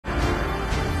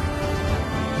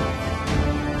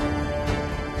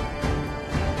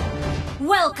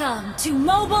Welcome to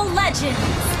Mobile Legends!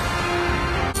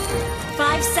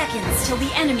 5 seconds till the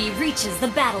enemy reaches the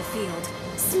battlefield.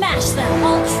 Smash them,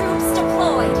 all troops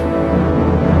deployed!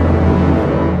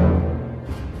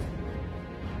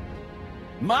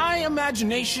 My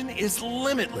imagination is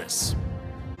limitless.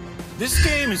 This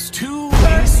game is too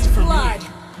First easy for blood. me.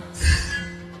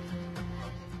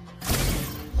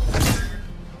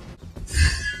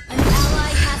 An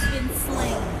ally has been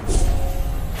slain.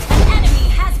 An enemy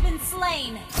has been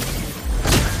slain.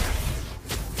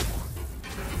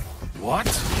 What?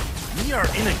 We are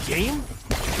in a game?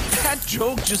 That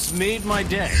joke just made my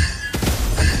day.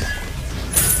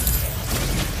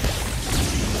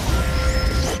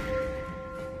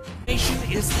 Nation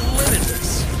is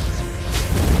limitless.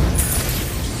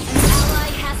 An ally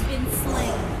has been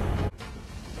slain.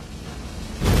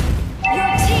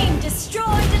 Your team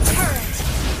destroyed a turret.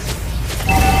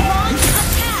 Launch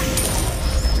attack.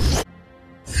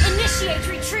 Initiate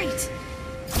retreat.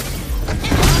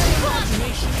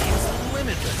 Imagination is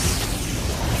limitless.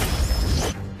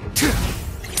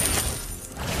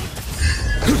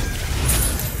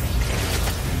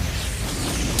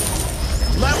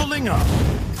 Leveling up.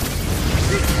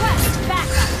 Request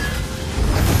backup.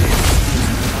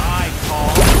 I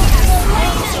call.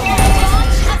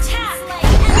 Launch attack.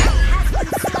 Enemy has been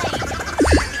slain.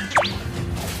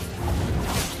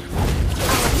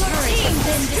 Your team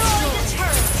destroyed a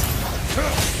turret.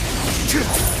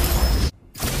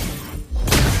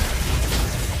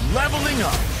 Leveling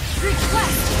up.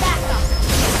 Request backup.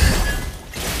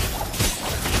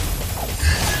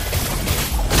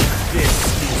 This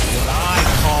is what I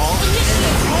call.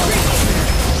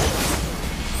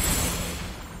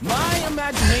 My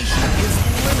imagination is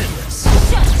limitless.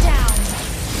 Shut down.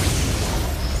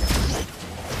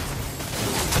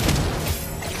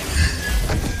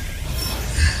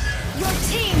 Your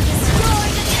team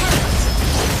destroyed a turret.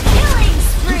 Killing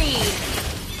spree.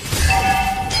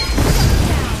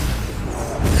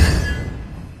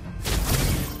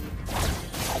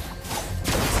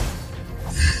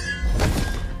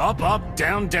 Up, up,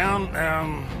 down, down.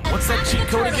 What's that Attack cheat the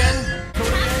code turtle. again?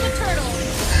 Attack the turtle.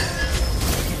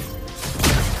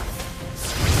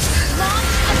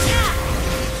 Launch attack.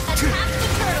 Attack the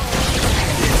turtle.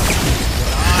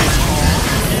 I call.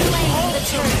 Slain the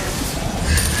turtle.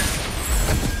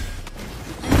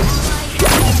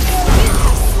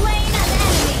 Slain an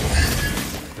enemy.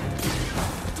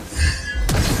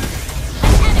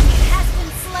 An enemy has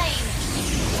been slain.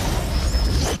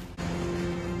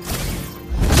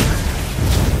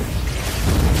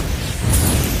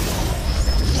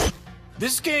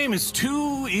 This game is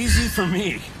too easy for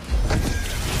me.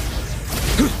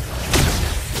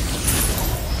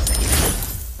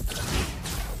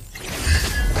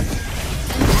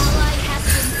 An ally has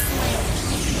been slain.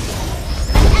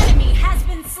 An enemy has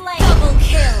been slain. Double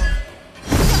kill.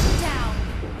 Shut down.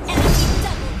 Enemy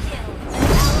double kill. An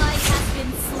ally has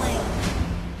been slain.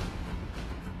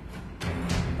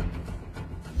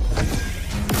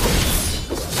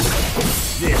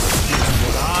 This is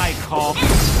what I call.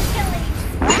 Enemy killing.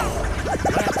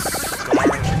 Let's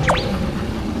start.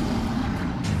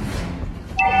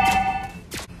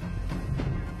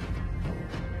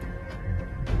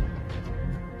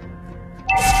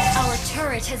 Our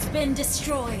turret has been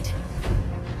destroyed.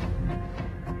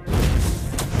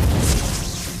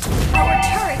 Our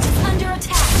turret is under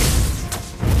attack.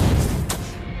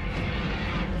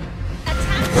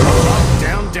 Attack.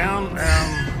 Up, down, down.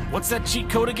 What's that cheat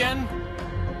code again?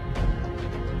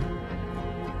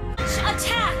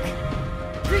 Attack.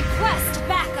 Request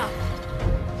backup.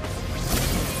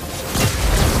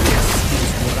 This is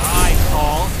what I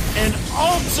call an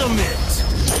ultimate.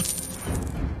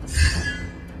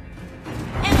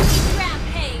 Enemy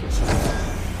rampage.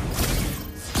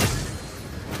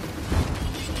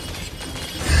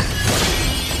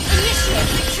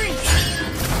 Initiate retreat.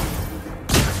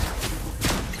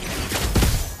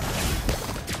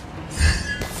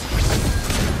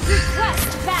 Request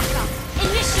backup.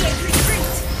 Initiate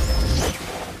retreat.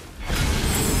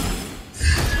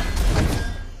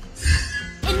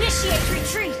 Initiate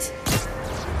retreat.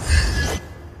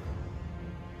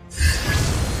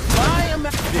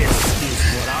 This is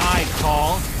what I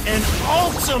call an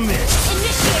ultimate.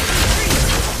 Initiate retreat.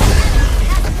 Enemy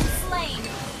has been slain.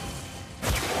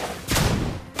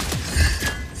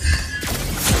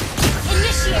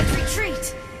 Initiate retreat.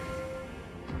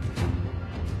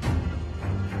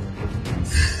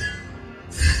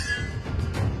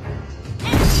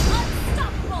 Enemy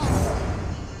unstoppable.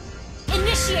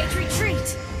 Initiate retreat.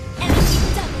 Enemy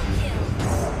double kill.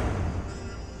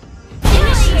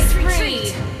 Initiate retreat.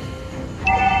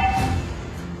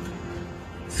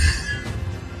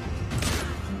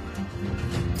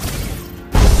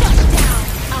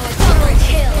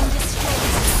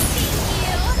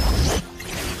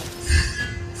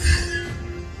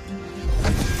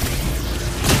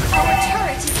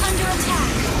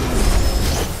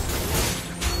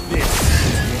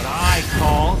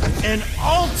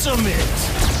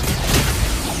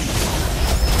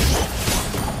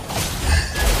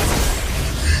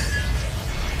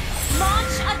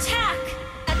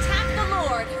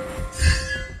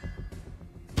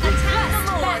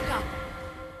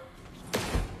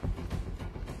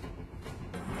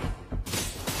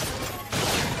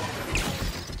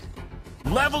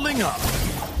 Leveling up.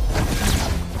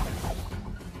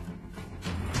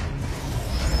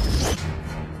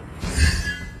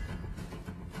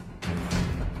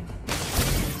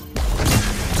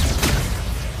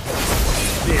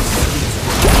 This is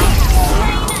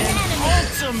an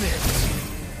ultimate.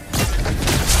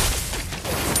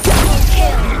 Double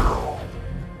kill.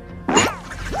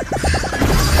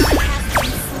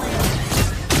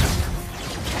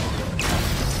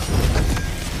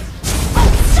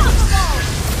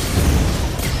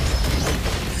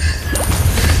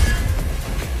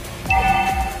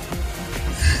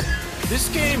 This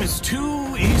game is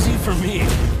too easy for me.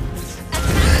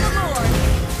 Attack the Lord.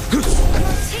 Your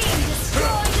team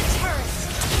destroyed the turret.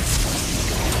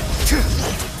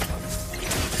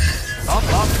 Up,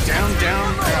 up, down,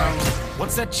 down, down.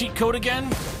 What's that cheat code again?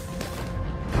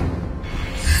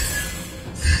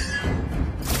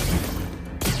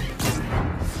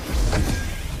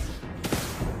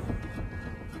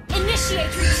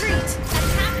 Initiate retreat.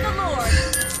 Attack the Lord.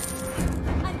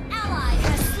 An ally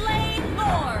has slain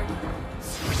Lord.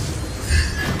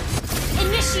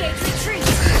 Initiate retreat.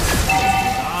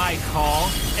 I call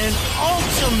an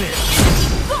ultimate.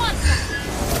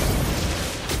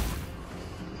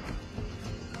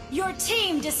 Your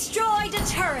team destroyed a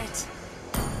turret.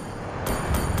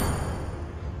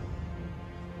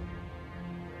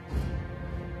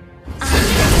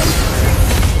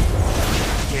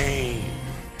 Game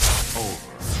over.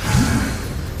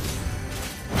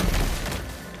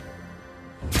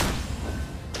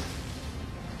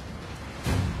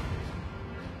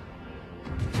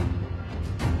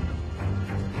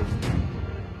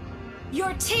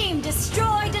 Your team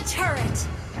destroyed a turret.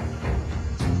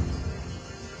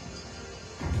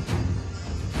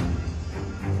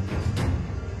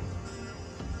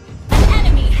 An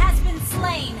enemy has been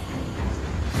slain.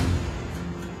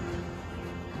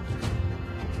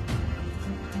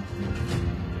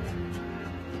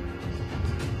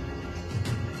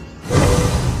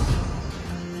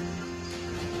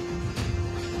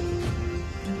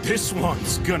 This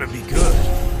one's gonna be good.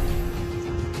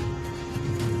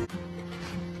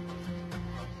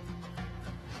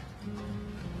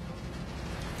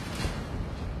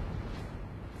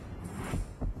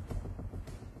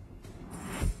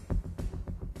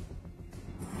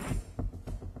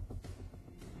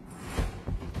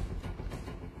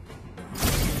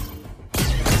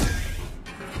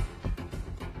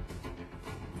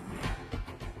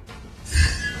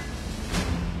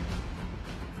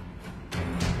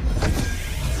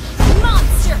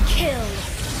 Monster kill.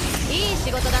 いい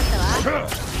仕事だったわ。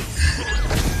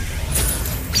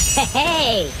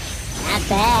Hey, not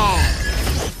bad.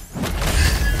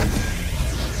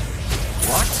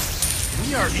 What?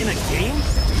 We are in a game?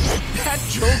 That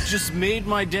joke just made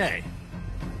my day.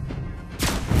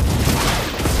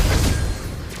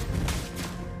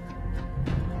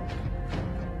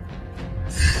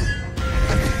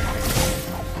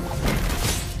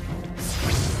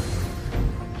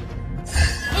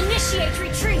 Initiate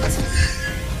retreat.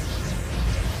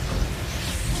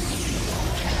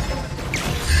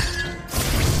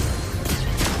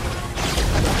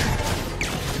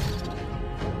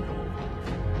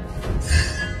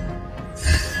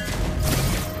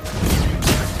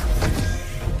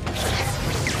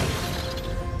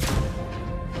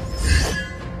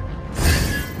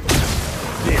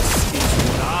 This is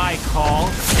what I call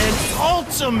an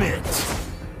ultimate.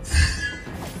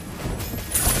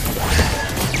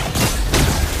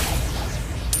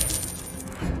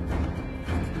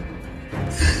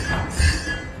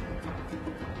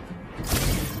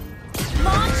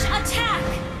 Launch attack.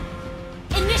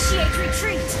 Initiate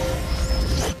retreat.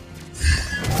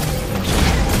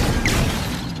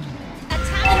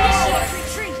 Attack. Initiate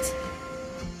retreat.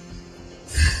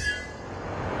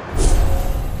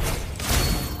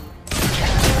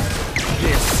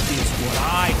 This is what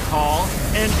I call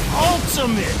an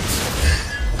ultimate.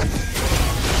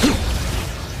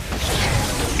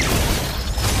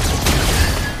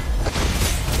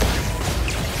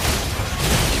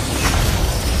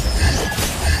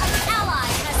 Ally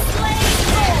has slain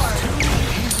Lord.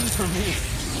 Easy for me.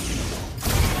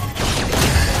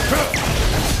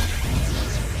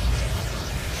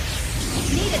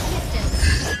 Need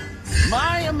assistance.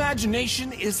 My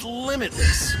imagination is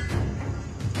limitless.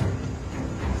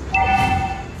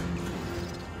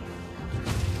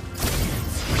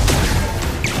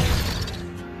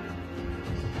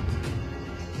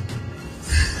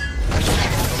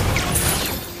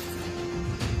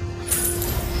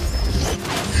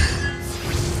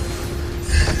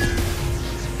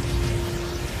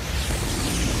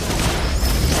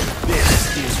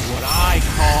 This is what I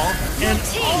call Your an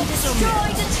team ultimate.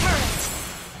 destroyed a turret.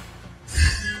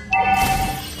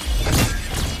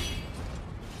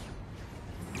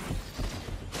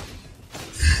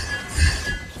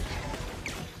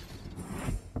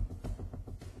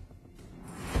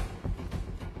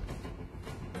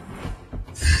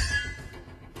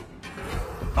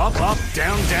 Up, up,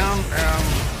 down, down.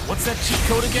 What's that cheat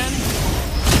code again?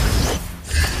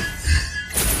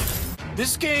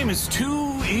 This game is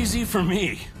too easy for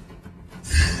me.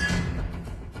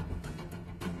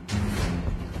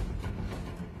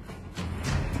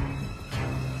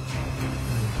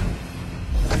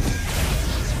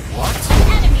 What? An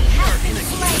enemy has been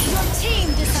slain. Your team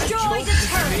destroyed a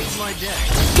turret. Made my day.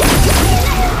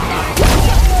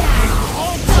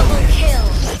 Double kill.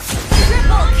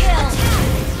 Triple kill.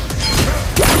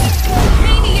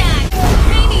 Maniac.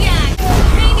 Maniac.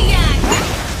 Maniac.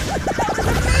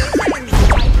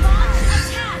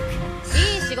 Attack.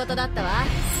 いい仕事だったわ。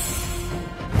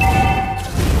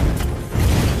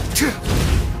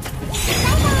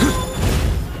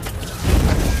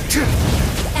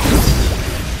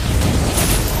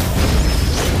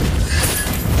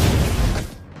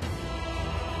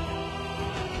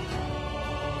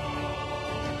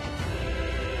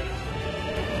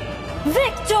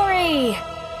Victory!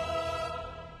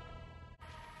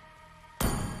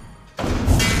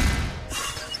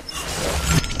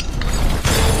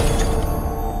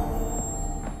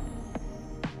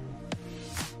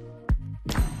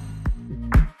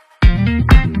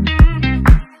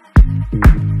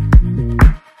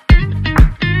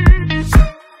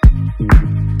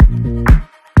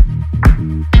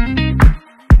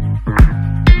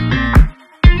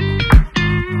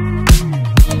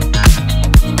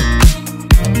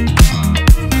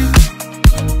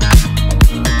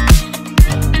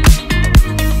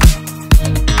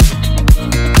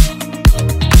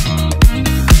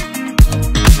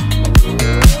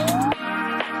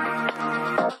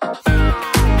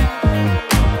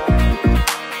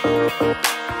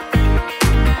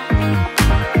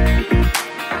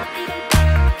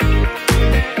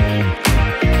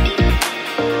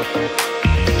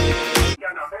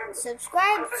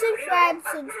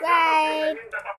 Subscribe.